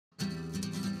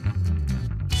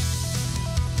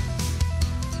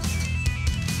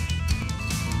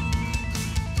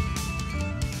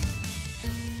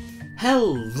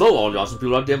Hello all you awesome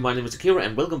people out there, my name is Takeru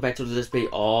and welcome back to the display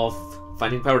of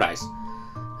Finding Paradise.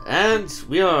 And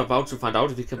we are about to find out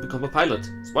if he can become a pilot.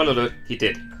 Spoiler alert, he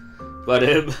did. But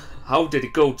how did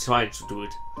it go trying to do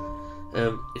it?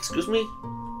 Excuse me?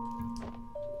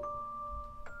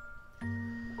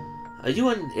 Are you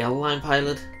an airline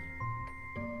pilot?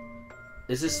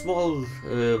 It's a small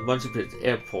multiple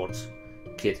airport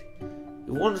kid.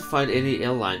 You won't find any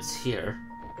airlines here.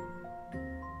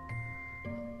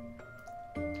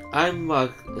 I'm a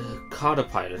charter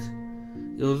pilot.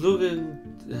 You're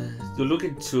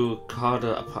looking to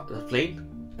charter a plane?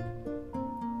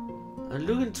 I'm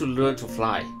looking to learn to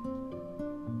fly.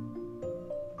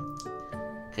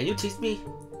 Can you teach me?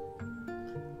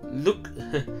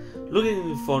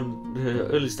 Looking for an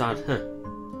early start, huh?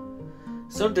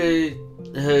 Someday,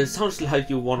 sounds like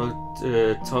you wanna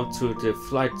talk to the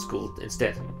flight school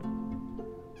instead.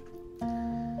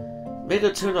 Make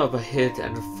a turn up ahead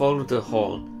and follow the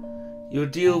horn. You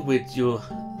deal with your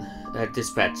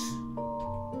dispatch.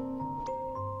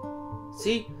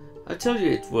 See, I tell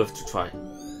you it's worth to try.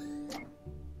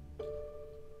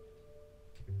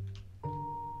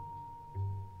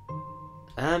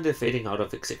 And they're fading out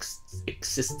of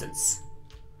existence.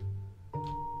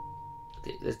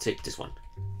 Okay, let's take this one.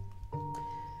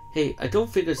 Hey, I don't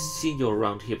think I've seen you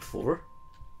around here before.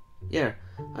 Yeah,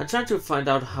 I'm trying to find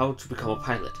out how to become a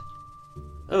pilot.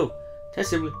 Oh, that's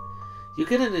simple. You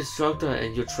get an instructor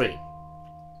and you train.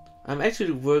 I'm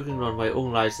actually working on my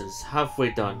own license,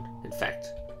 halfway done, in fact.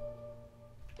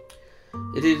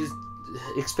 It is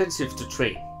expensive to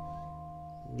train.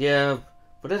 Yeah,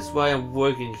 but that's why I'm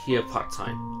working here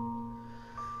part-time.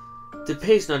 The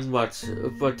pay's not much,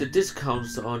 but the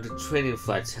discounts on the training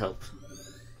flights help.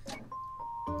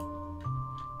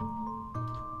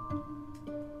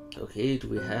 Okay, do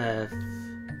we have...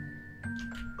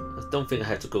 I don't think I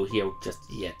have to go here just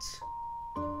yet.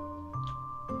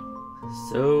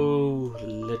 So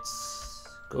let's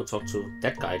go talk to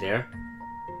that guy there.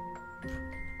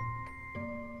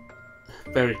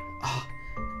 Barry,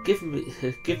 give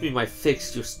me my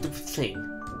fix, you stupid thing.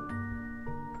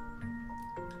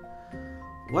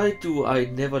 Why do I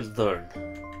never learn?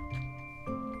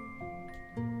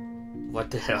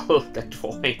 What the hell, that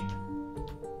drawing?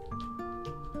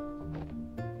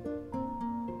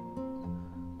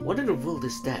 What in the world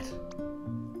is that?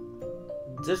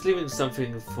 Just leaving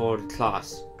something for the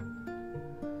class.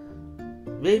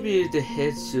 Maybe the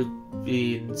head should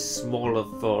be smaller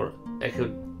for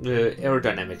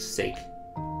aerodynamics sake.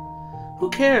 Who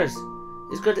cares?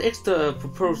 It's got extra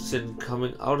propulsion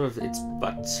coming out of its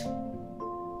butt.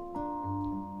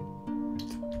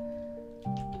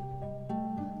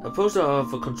 A poster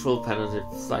of a control panel in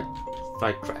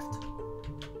flight craft.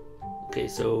 Okay,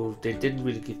 so they didn't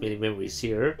really give me any memories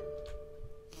here.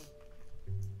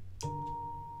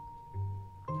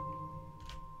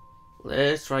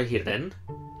 Let's try here then.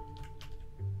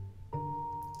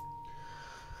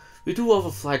 We do offer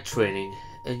flight training,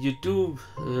 and you do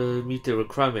meet the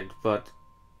requirement, but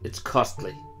it's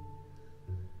costly.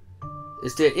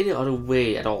 Is there any other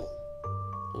way at all?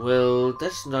 Well,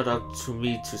 that's not up to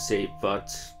me to say, but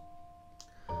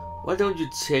why don't you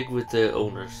check with the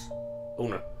owner?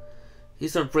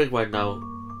 He's on break right now,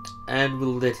 and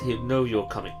we'll let him know you're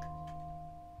coming.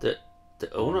 The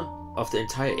owner of the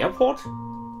entire airport?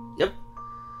 Yep.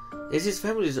 It's his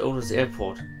family's owner's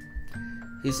airport.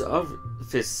 His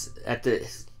office at the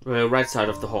right side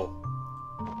of the hall.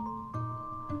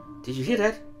 Did you hear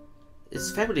that?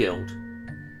 It's family owned.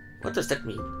 What does that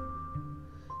mean?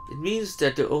 It means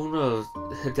that they're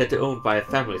owned by a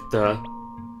family, duh.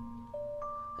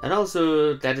 And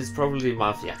also that it's probably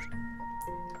mafia.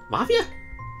 Mafia?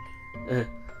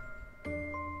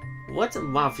 What's a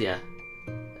mafia?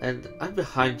 And I'm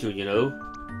behind you, you know.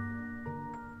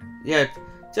 Yeah,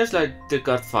 just like the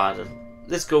Godfather.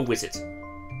 Let's go visit.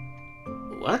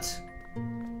 What?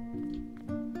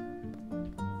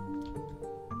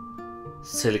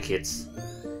 Silly kids.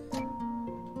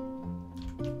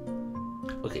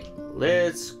 Okay,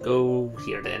 let's go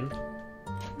here then.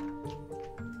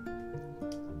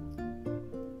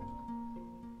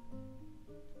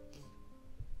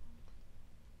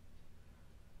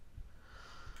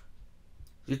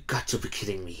 You got to be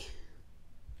kidding me.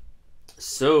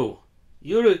 So,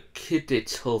 you're the kid they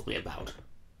told me about.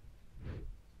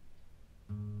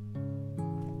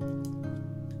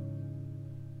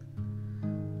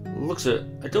 Look, sir,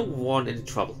 I don't want any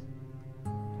trouble.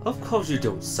 Of course you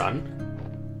don't, son.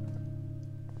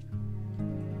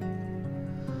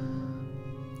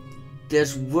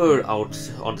 There's word out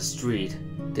on the street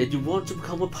that you want to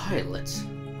become a pilot.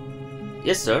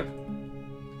 Yes, sir.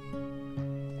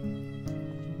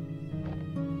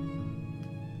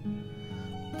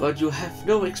 But you have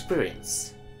no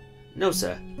experience. No,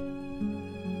 sir.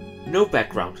 No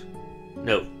background.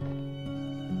 No.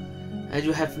 And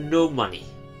you have no money.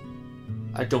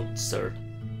 I don't, sir.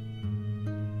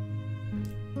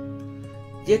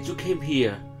 Yet you came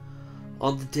here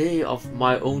on the day of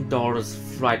my own daughter's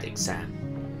flight exam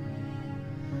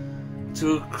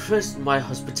to request my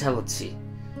hospitality,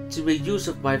 to make use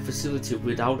of my facility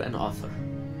without an offer.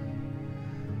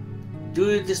 Do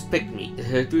you despite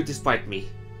me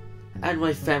and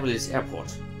my family's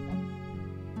airport?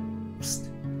 Psst.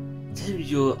 Tell me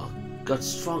you got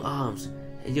strong arms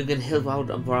and you can help out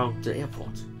around the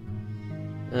airport.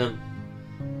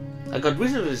 I got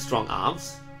reasonably strong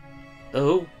arms.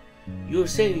 Oh, you're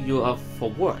saying you are for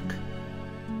work?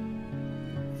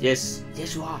 Yes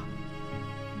you are.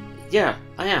 Yeah,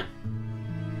 I am.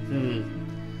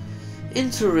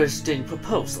 Interesting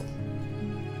proposal.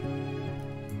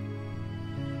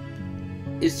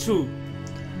 It's true,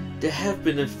 there have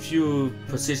been a few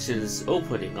positions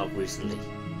opening up recently.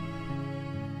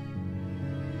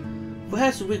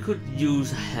 Perhaps we could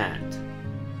use a hand.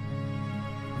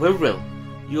 Well,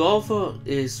 your offer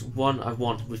is one I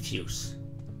won't refuse.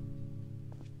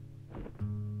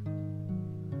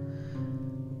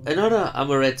 Another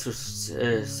amaretto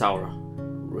sour,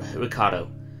 Ricardo,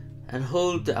 and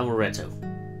hold the amaretto.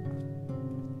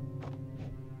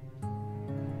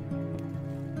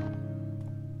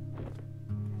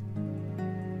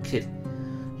 Kid,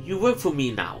 you work for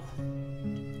me now,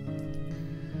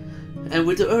 and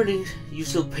with the earnings you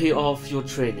shall pay off your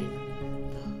training,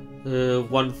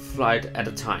 one flight at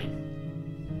a time.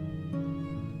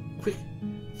 Quick,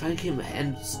 thank him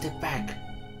and step back.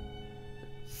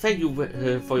 Thank you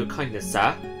for your kindness,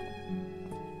 sir.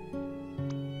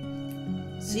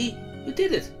 See, you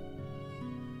did it.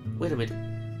 Wait a minute.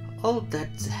 All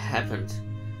that happened.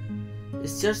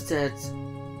 It's just that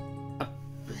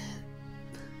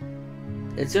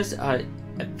I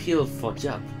appeal for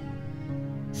job.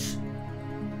 Shh.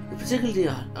 You're particularly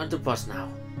on the bus now.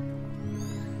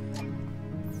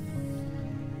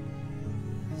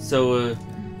 So,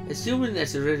 assuming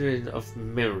as a resident of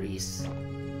memories,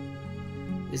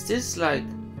 is this like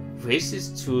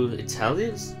racist to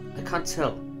Italians? I can't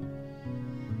tell.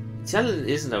 Italian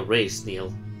isn't a race,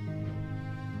 Neil.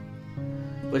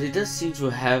 But he does seem to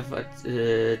have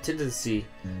a tendency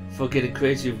for getting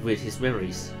creative with his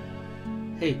memories.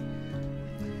 Hey,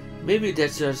 maybe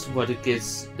that's just what he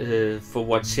gets for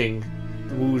watching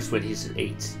the movies when he's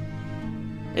 8.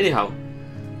 Anyhow,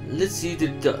 let's see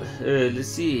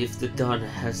if the Don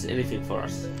has anything for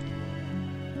us.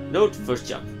 Note first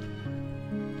jump.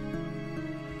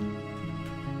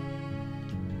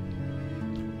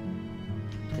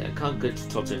 Okay, I can't get to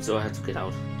talk to him, so I have to get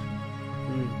out.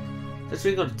 The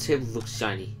drink on the table looks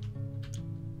shiny.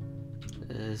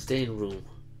 Stay in room.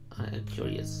 I am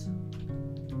curious.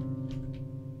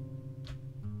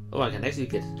 Oh, I can actually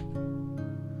get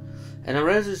an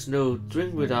amaretto's no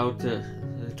drink without the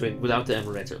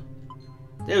amaretto.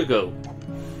 There we go.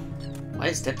 Why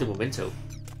is that the memento?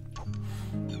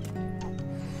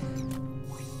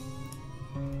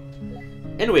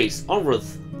 Anyways, onward.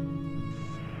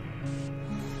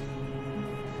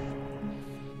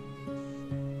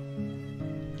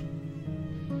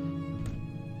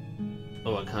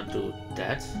 Oh, I can't do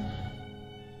that.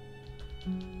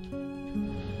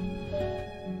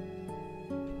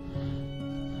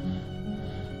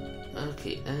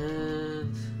 Okay,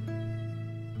 and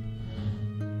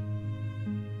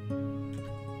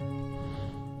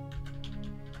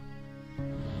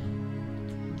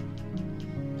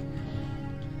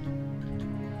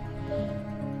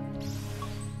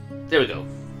there we go.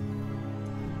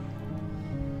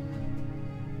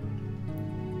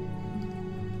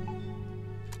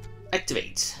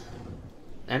 Activate.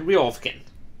 And we're off again.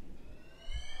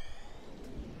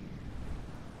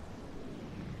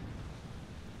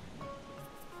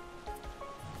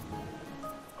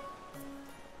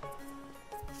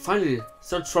 Finally,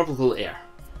 some tropical air.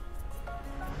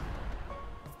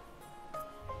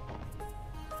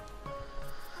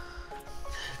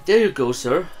 There you go,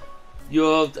 sir.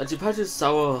 Your departed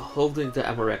sour holding the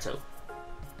amaretto.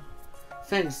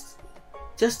 Thanks.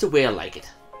 Just the way I like it.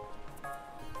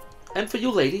 And for you,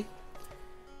 lady,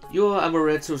 your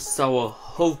amaretto sour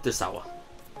hold the sour.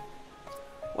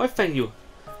 Why, thank you.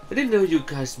 I didn't know you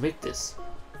guys make this.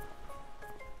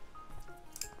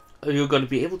 Are you gonna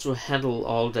be able to handle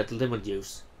all that lemon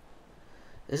juice?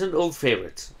 It's an old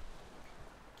favorite.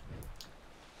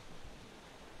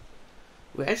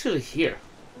 We're actually here.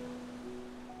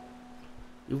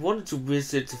 You wanted to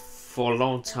visit for a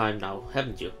long time now,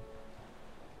 haven't you?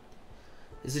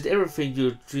 Is it everything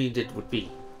you dreamed it would be?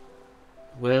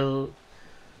 Well,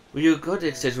 when you got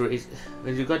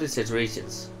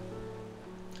exaggerations.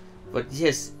 But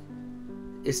yes,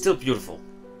 it's still beautiful.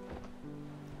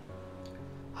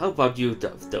 How about you,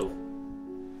 though?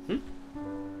 Hmm?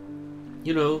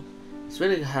 You know,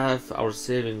 spending half our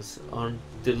savings on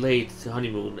the late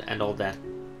honeymoon and all that.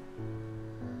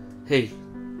 Hey,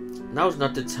 now's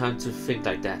not the time to think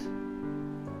like that.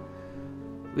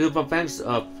 With my banks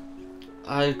up,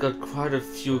 I got quite a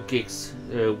few gigs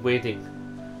waiting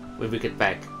when we get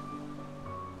back.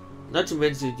 Not to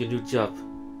mention your new job,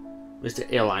 Mr.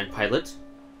 Airline Pilot.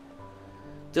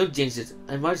 Don't jinx it,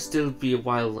 I might still be a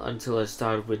while until I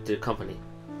start with the company.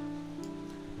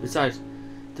 Besides,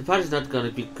 the party's not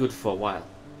gonna be good for a while.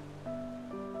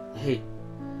 Hey,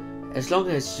 as long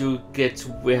as you get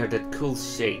to wear that cool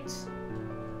shades.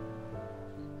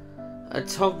 I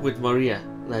talked with Maria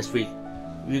last week.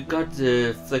 We got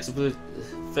the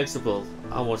flexible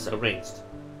hours arranged.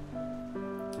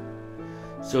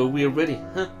 So we're ready,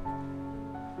 huh?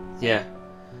 Yeah,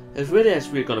 as ready as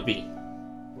we're gonna be.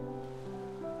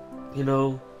 You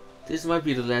know, this might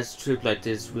be the last trip like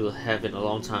this we'll have in a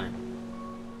long time.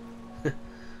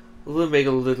 We'll make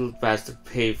a little bastard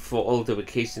pay for all the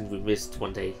vacation we missed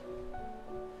one day.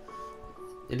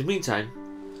 In the meantime,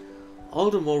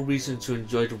 all the more reason to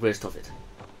enjoy the rest of it.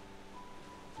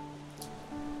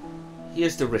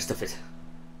 Here's the rest of it.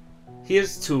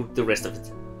 Here's to the rest of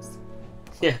it.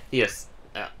 Yeah, here's.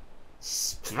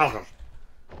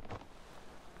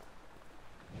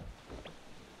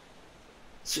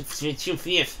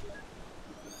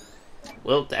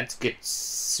 Well, that gets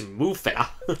smooth, fella.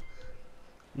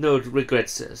 No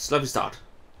regrets. Sloppy start.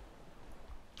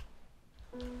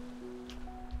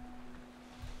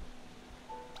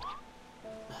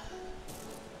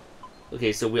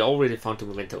 Okay, so we already found the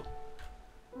memento.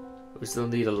 We still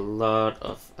need a lot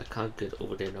of... I can't get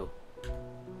over there now.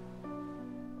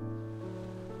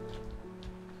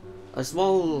 A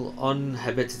small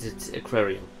uninhabited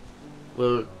aquarium.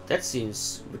 Well, that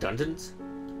seems redundant.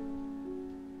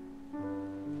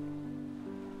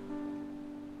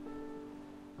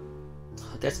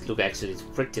 That look actually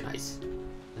pretty nice.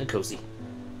 And cozy.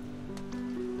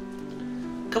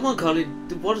 Come on, Colin,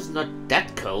 the water's not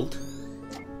that cold.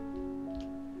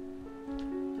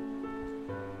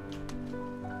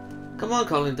 Come on,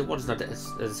 Colin, the water's not the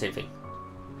same thing.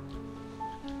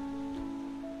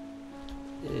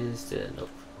 Is there... Nope.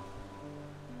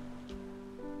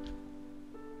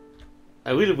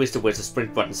 I really wish there was a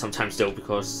sprint button sometimes though,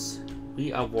 because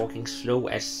we are walking slow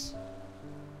as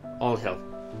all hell.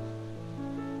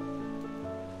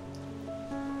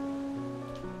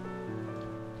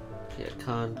 Okay, I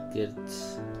can't get...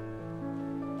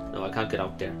 No, I can't get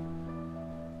out there.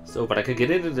 So, but I can get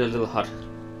into the little hut.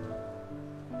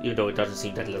 Even though it doesn't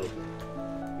seem that little.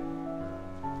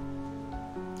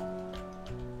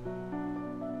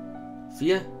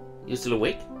 Fia, you still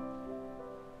awake?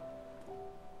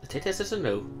 The test says a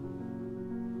no.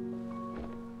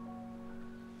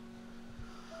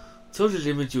 Total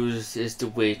limit use is the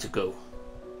way to go.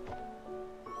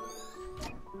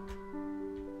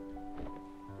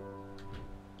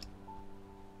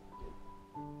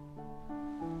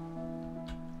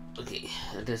 Okay,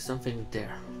 there's something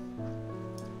there.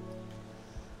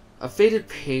 A faded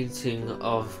painting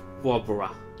of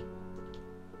Barbara.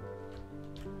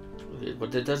 Okay,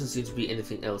 but there doesn't seem to be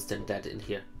anything else than that in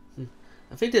here.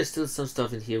 I think there's still some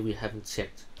stuff in here we haven't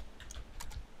checked.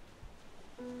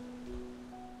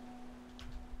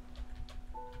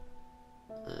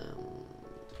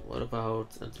 What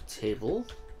about at the table?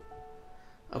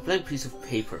 A blank piece of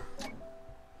paper.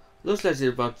 Looks like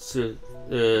they're about to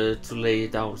lay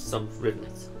down some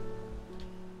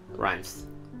rhymes.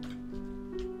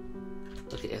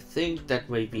 Okay, I think that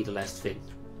may be the last thing.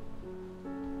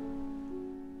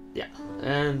 Yeah,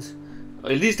 and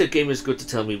at least the game is good to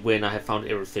tell me when I have found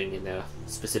everything in a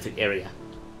specific area,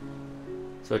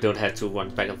 so I don't have to run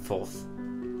back and forth.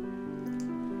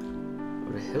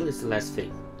 What the hell is the last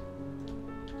thing?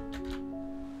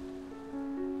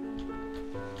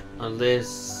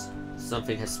 Unless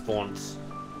something has spawned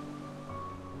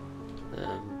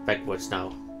backwards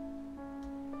now.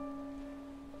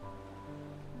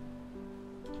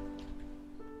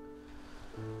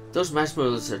 Those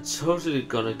marshmallows are totally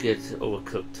gonna get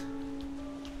overcooked.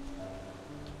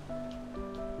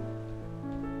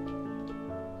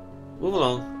 Move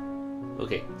along.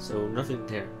 Okay, so nothing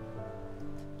there.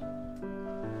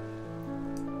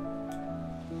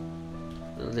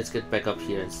 Let's get back up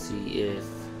here and see if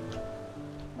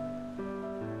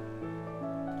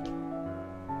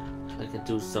I can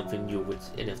do something new with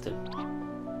any of them.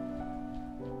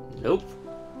 Nope.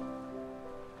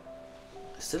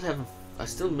 I I'm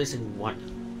still missing one.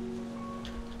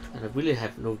 And I really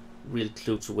have no real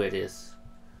clue to where it is.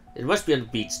 It must be on the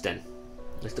beach then.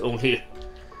 That's the only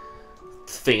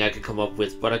thing I can come up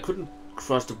with. But I couldn't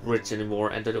cross the bridge anymore,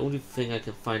 and the only thing I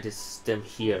can find is them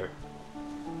here.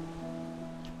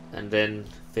 And then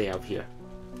they up here.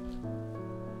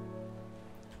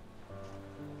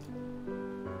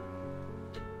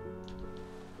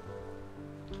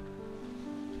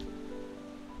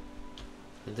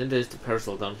 And then there's the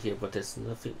parasol down here, but there's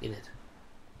nothing in it.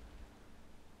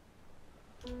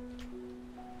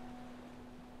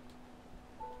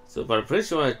 So, but I'm pretty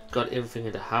sure I got everything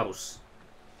in the house.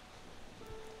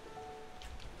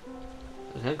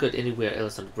 I can't get anywhere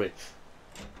else on the bridge.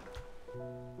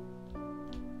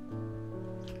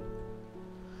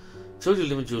 Told you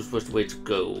lemon juice was the way to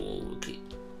go. Okay.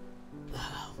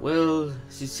 Well,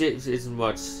 she says it isn't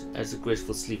much as a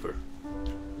graceful sleeper.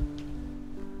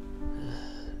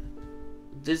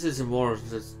 This is a more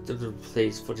different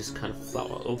place for this kind of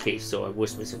flower. Okay, so I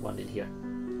was missing one in here.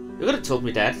 You could have told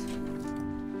me that.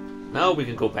 Now we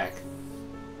can go back.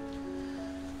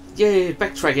 Yay,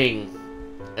 backtracking!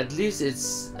 At least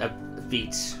it's a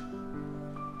beach.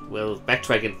 Well,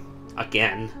 backtracking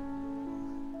again.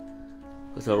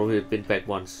 Because I've already been back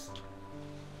once.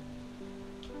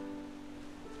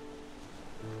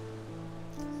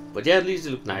 But yeah, at least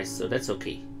it looked nice, so that's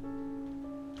okay.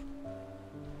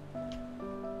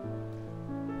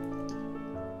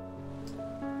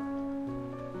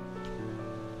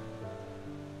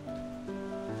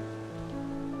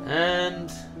 And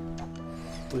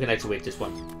we can activate this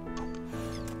one.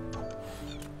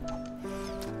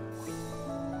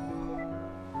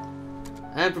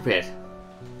 I'm prepared.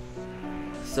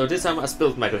 So this time I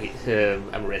spilled my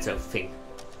amaretto thing.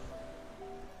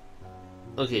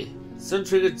 Okay, some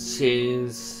trigger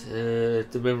chains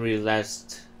the memory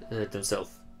last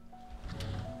themselves.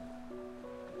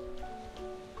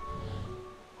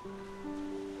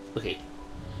 Okay.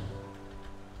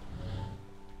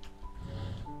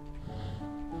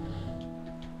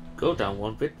 Go down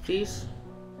one bit, please.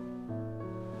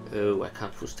 Oh, I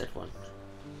can't push that one.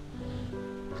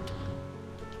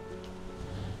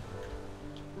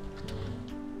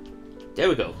 There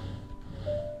we go.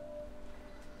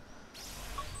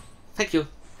 Thank you.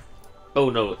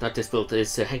 Oh no, not this build.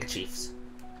 It's handkerchiefs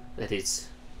that it's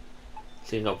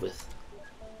cleaning up with.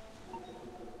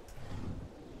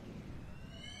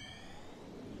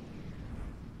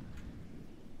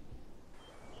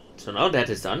 So now that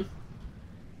is done.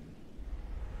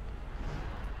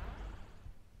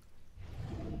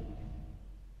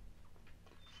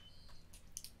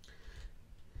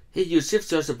 Hey, your shift's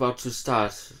just about to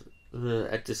start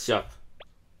at the shop.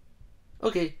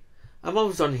 Okay, I'm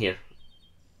almost done here.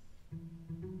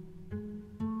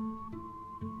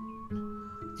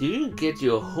 Did you get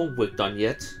your homework done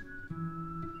yet?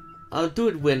 I'll do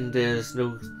it when there's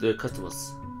no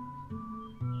customers.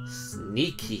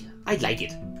 Sneaky. I like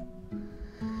it.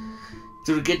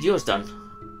 Did you get yours done?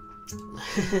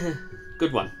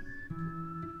 Good one.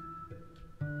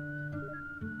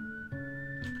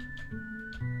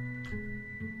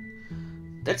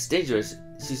 That's dangerous.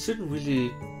 She shouldn't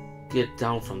really get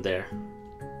down from there.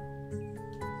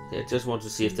 Yeah, I just want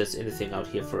to see if there's anything out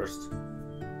here first.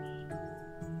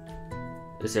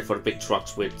 Except for the big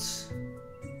trucks with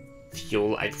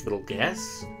fuel, I feel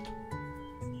gas.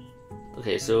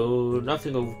 Okay, so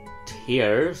nothing over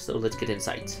here, so let's get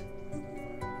inside.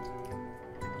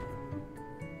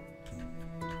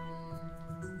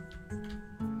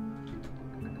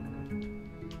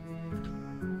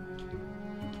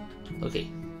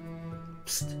 Okay.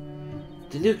 Psst.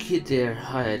 The new kid there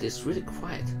hired is really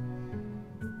quiet.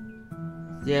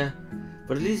 Yeah,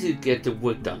 but at least you get the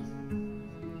work done.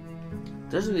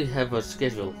 Doesn't he have a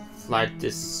scheduled flight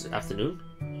this afternoon?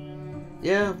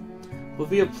 Yeah, but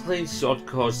we are playing short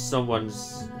cause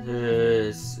someone's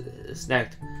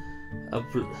snagged a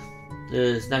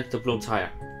blown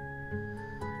tire.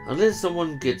 Unless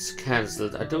someone gets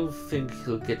cancelled, I don't think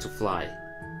he'll get to fly.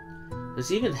 Does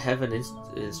he even have an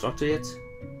instructor yet?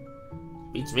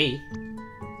 Beats me.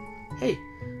 Hey,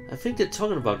 I think they're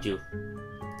talking about you.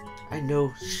 I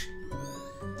know. Shh.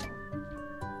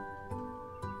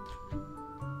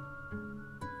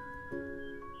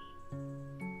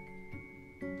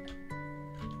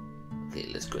 Okay,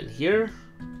 let's go in here.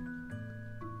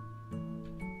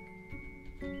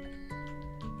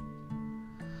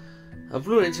 A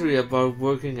blue entry about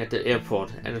working at the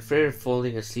airport and a fairy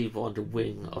falling asleep on the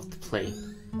wing of the plane.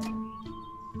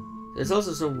 There's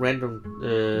also some random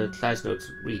class notes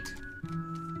to read.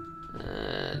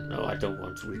 No, I don't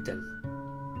want to read them.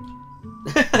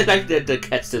 I like that the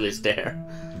cat still is there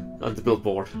on the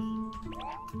billboard.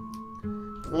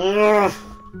 Ugh.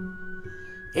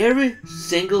 Every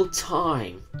single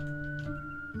time.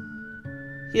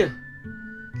 Here,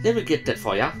 let me get that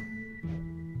for ya.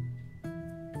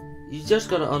 You just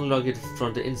gotta unlock it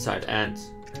from the inside and...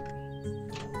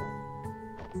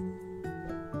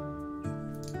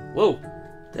 Whoa,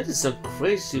 that is some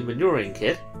crazy maneuvering,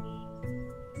 kid.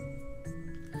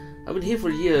 I've been here for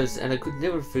years and I could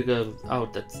never figure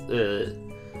out that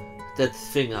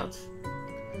thing out.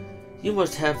 You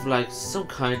must have like some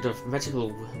kind of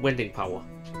magical vending power.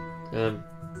 I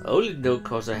only know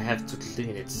cause I have to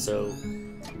clean it, so...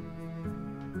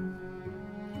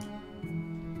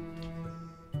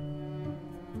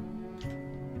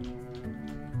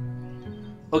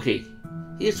 Okay,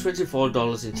 here's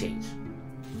 $24 in change.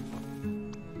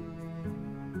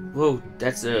 Whoa,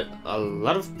 that's a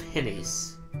lot of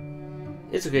pennies.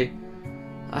 It's okay,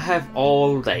 I have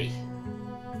all day.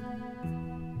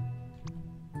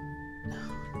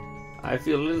 I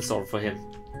feel a little sorry for him.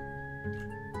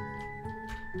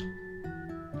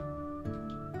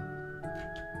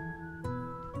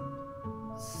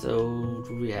 So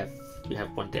we have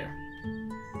one there.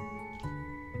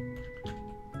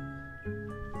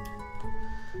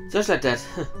 Just like that.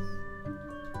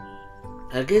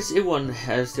 I guess everyone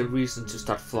has the reason to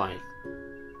start flying.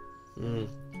 And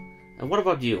what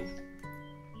about you?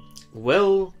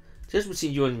 Well, just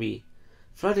between you and me,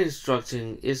 flight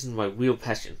instructing isn't my real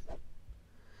passion.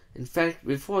 In fact,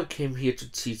 before I came here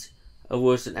to teach, I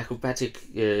was an acrobatic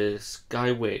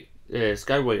skywayering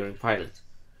pilot.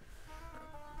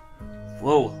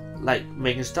 Whoa, like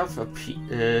making stuff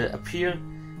appear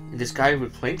in the sky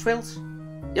with plane trails?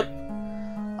 Yep,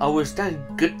 I was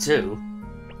that good too.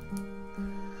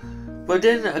 But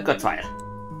then I got fired.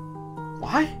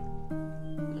 Why?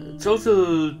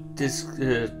 Total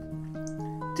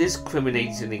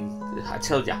discriminating, I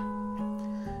tell ya.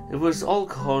 It was all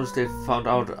cause they found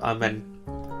out I'm an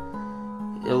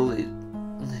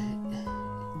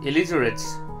illiterate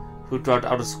who dropped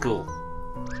out of school.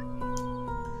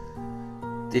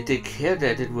 Did they care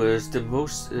that it was the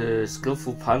most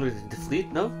skillful pilot in the fleet?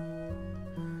 No?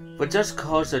 But just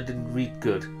cause I didn't read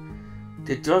good,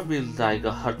 they dropped me like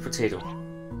a hot potato.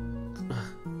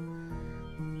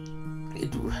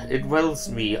 It wells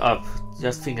me up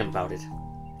just thinking about it.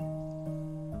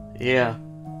 Yeah,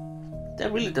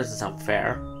 that really doesn't sound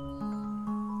fair.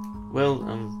 Well,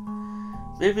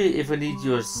 maybe if I need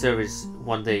your service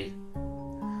one day,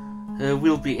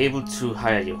 we'll be able to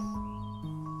hire you.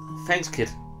 Thanks, kid.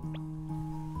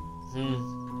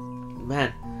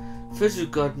 Man, first you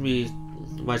got me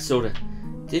my soda,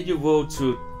 then you vowed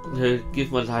to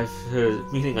give my life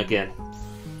meaning again.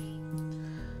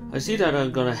 I see that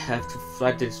I'm gonna have to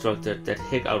flight instructor that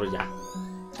heck out of ya.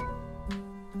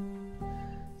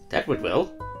 That went well.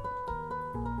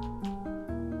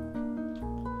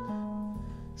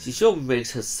 She sure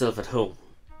makes herself at home.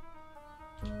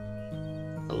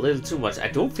 A little too much. I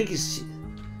don't think it's...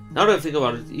 Now that I think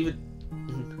about it, even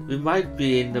we might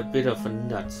be in a bit of a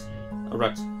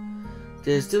rut.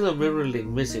 There's still a mirror link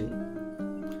missing,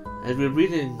 and the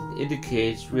reading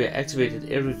indicates we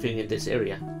activated everything in this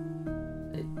area.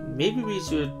 Maybe we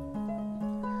should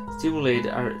stimulate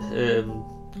our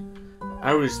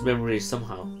Iris memory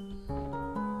somehow.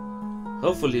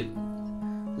 Hopefully,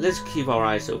 let's keep our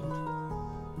eyes open.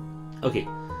 Okay,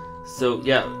 so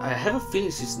yeah, I have a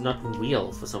feeling she's not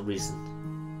real for some reason.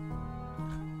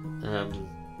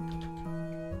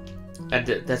 And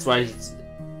that's why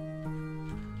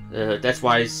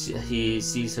he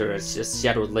sees her as just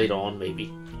shadowed later on,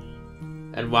 maybe,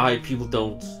 and why people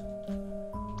don't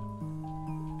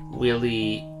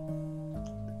really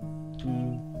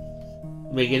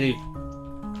make any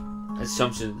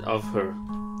assumption of her.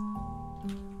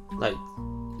 Like,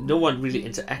 no one really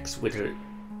interacts with her.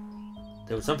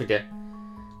 There was something there.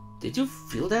 Did you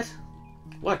feel that?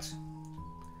 What?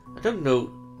 I don't know.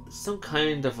 Some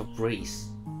kind of a breeze.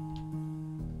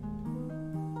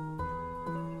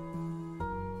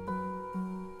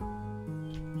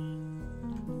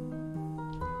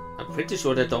 I'm pretty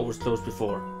sure that door was closed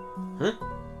before. Huh?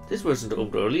 This wasn't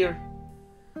opened earlier.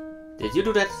 Did you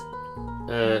do that?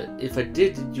 If I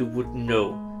did, you would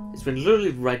know. It's been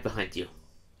literally right behind you.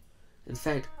 In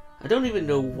fact, I don't even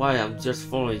know why I'm just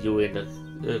following you in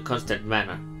a constant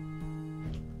manner.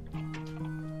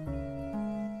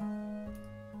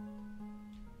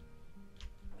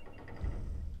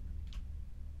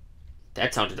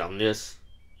 That sounded ominous.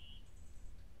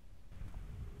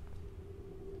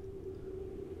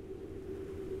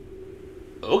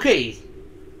 Okay.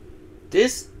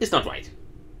 This is not right.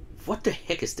 What the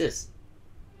heck is this?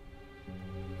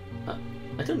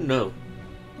 I don't know.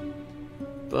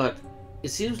 But It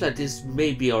seems like this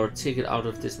may be our ticket out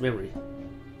of this memory.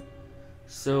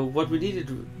 So what we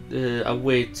needed a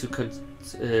way to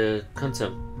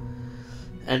consume.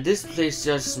 And this place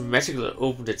just magically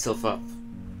opened itself up.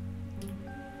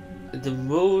 In the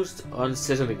most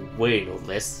unsettling way, no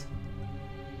less.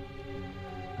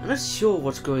 I'm not sure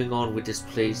what's going on with this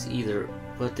place either,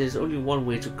 but there's only one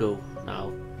way to go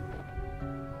now.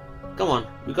 Come on,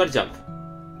 we gotta jump.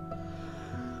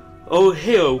 Oh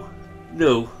hell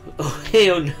no. Oh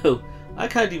hell no. I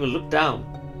can't even look down.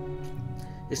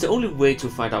 It's the only way to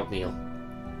find out, Neil.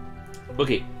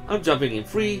 Okay, I'm jumping in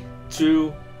 3,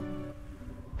 2...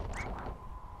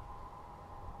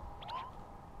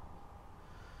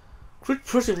 Quit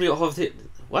pushing me off the...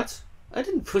 What? I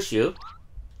didn't push you.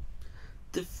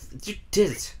 You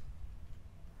did it.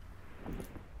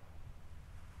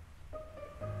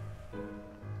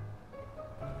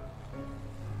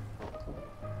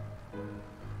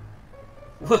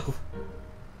 Whoa.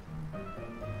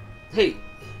 Hey,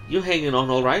 you hanging on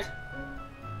all right?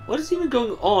 What is even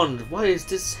going on? Why is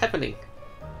this happening?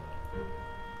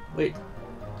 Wait.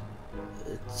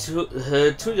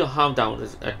 Tune your harm down.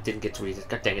 I didn't get to read it.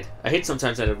 God dang it. I hate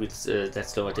sometimes that I read that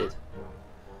slow. I did.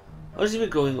 What is even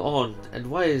going on? And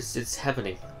why is this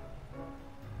happening?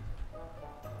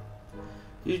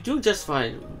 You're doing just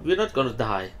fine. We're not gonna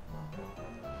die.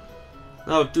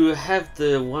 Now, do you have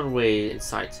the one way in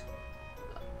sight?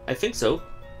 I think so.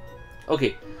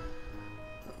 Okay.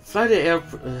 Fly the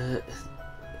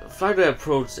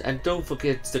approach and don't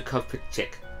forget the cockpit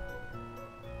check.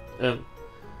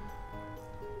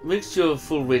 Make sure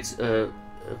full rates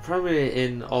primary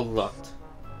in all locked.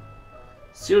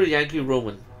 Zero Yankee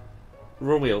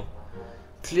Romeo.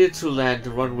 Clear to land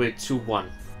runway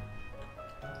 21.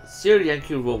 Zero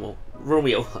Yankee Romeo.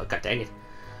 Oh, god dang it.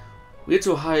 We're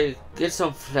too high. Get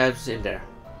some flaps in there.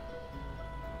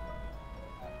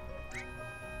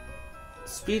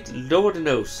 Speed, lower the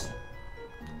nose.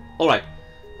 Alright,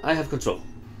 I have control.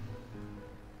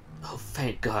 Oh,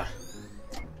 thank God.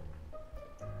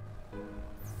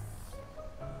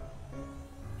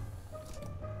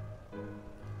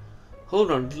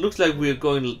 Hold on, looks like we're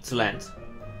going to land.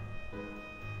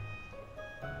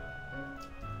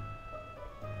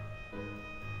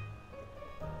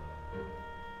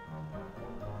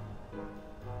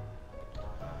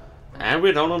 And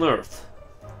we're down on Earth.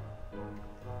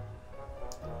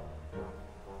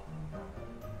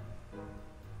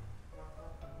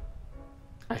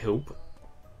 I hope.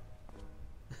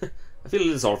 I feel a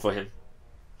little sorry for him.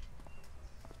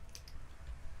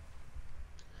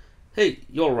 Hey,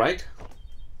 you alright?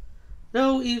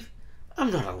 No, Eve,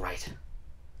 I'm not alright.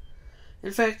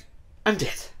 In fact, I'm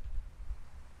dead.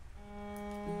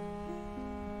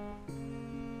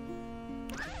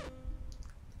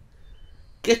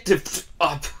 Get the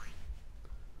up!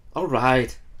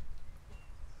 Alright.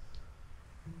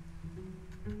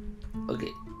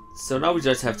 Okay, so now we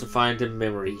just have to find the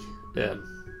memory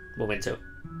memento.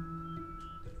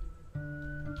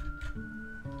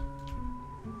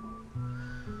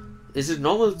 Is it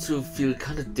normal to feel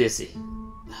kinda dizzy?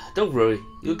 Don't worry,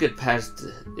 you'll get past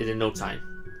it in no time.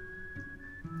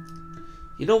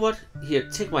 You know what? Here,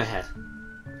 take my hat.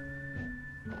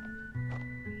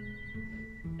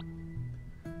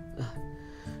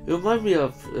 You remind me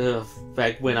of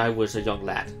back when I was a young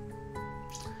lad.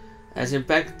 As in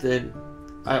back then,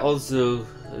 I also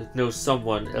know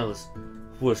someone else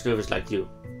who was nervous like you.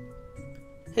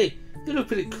 Hey, you look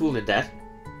pretty cool in that.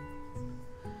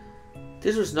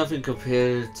 This was nothing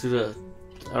compared to the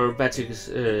aerobatic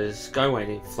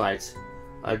skywinding flights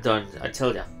I've done, I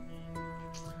tell ya.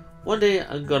 One day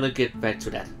I'm gonna get back to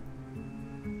that.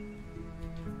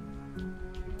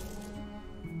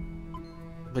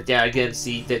 But yeah, again,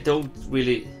 see, they don't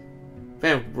really...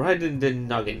 Bam, right in the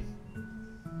noggin.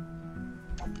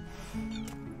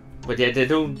 But yeah, they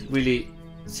don't really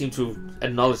seem to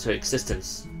acknowledge her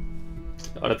existence.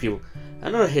 Other people.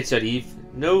 Another headshot, Eve.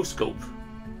 No scope.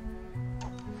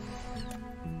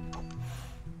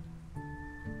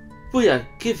 Booyah,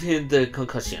 give him the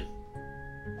concussion.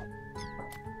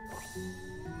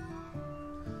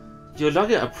 You're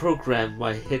lucky I programmed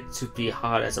my head to be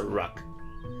hard as a rock.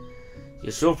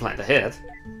 You sure planned ahead.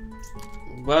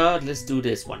 But let's do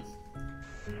this one.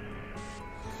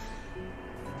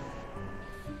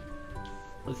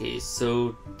 Okay,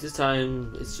 so this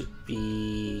time it should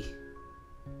be...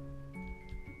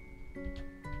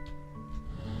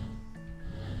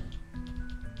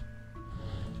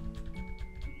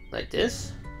 like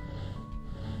this.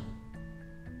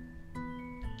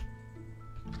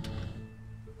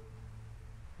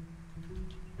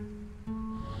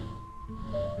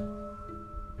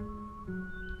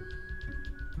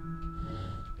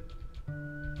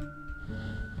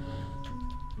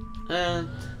 And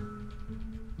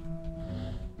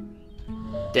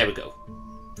there we go.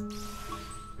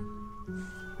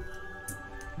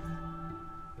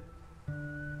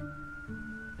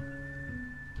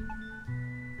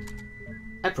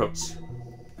 Approach.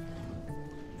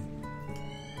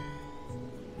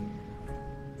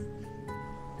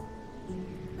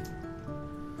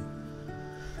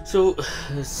 So,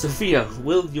 Sophia,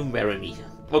 will you marry me?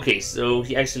 Okay, so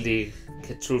he actually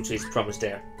get true to his promise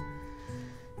there.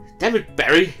 Damn it,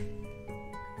 Barry!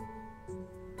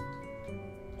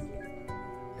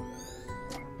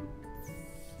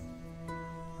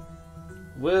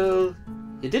 Well,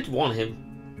 you did warn him.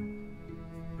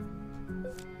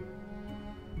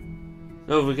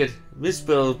 Oh, we get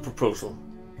misspelled proposal.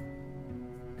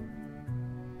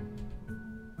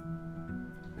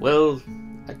 Well,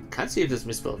 I can't see if it's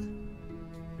misspelled.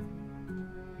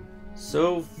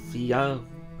 Sophia.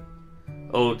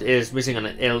 Oh, it is missing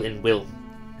an L in will.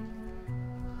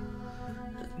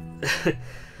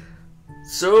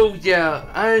 So yeah,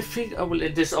 I think I will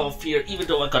end this off here, even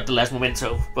though I got the last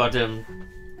memento. But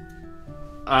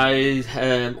I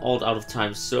am all out of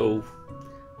time, so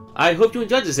I hope you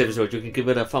enjoyed this episode. You can give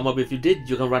it a thumb up if you did.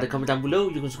 You can write a comment down below.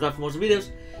 You can subscribe for more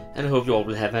videos. And I hope you all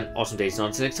will have an awesome day. So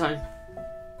until next time,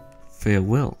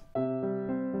 farewell.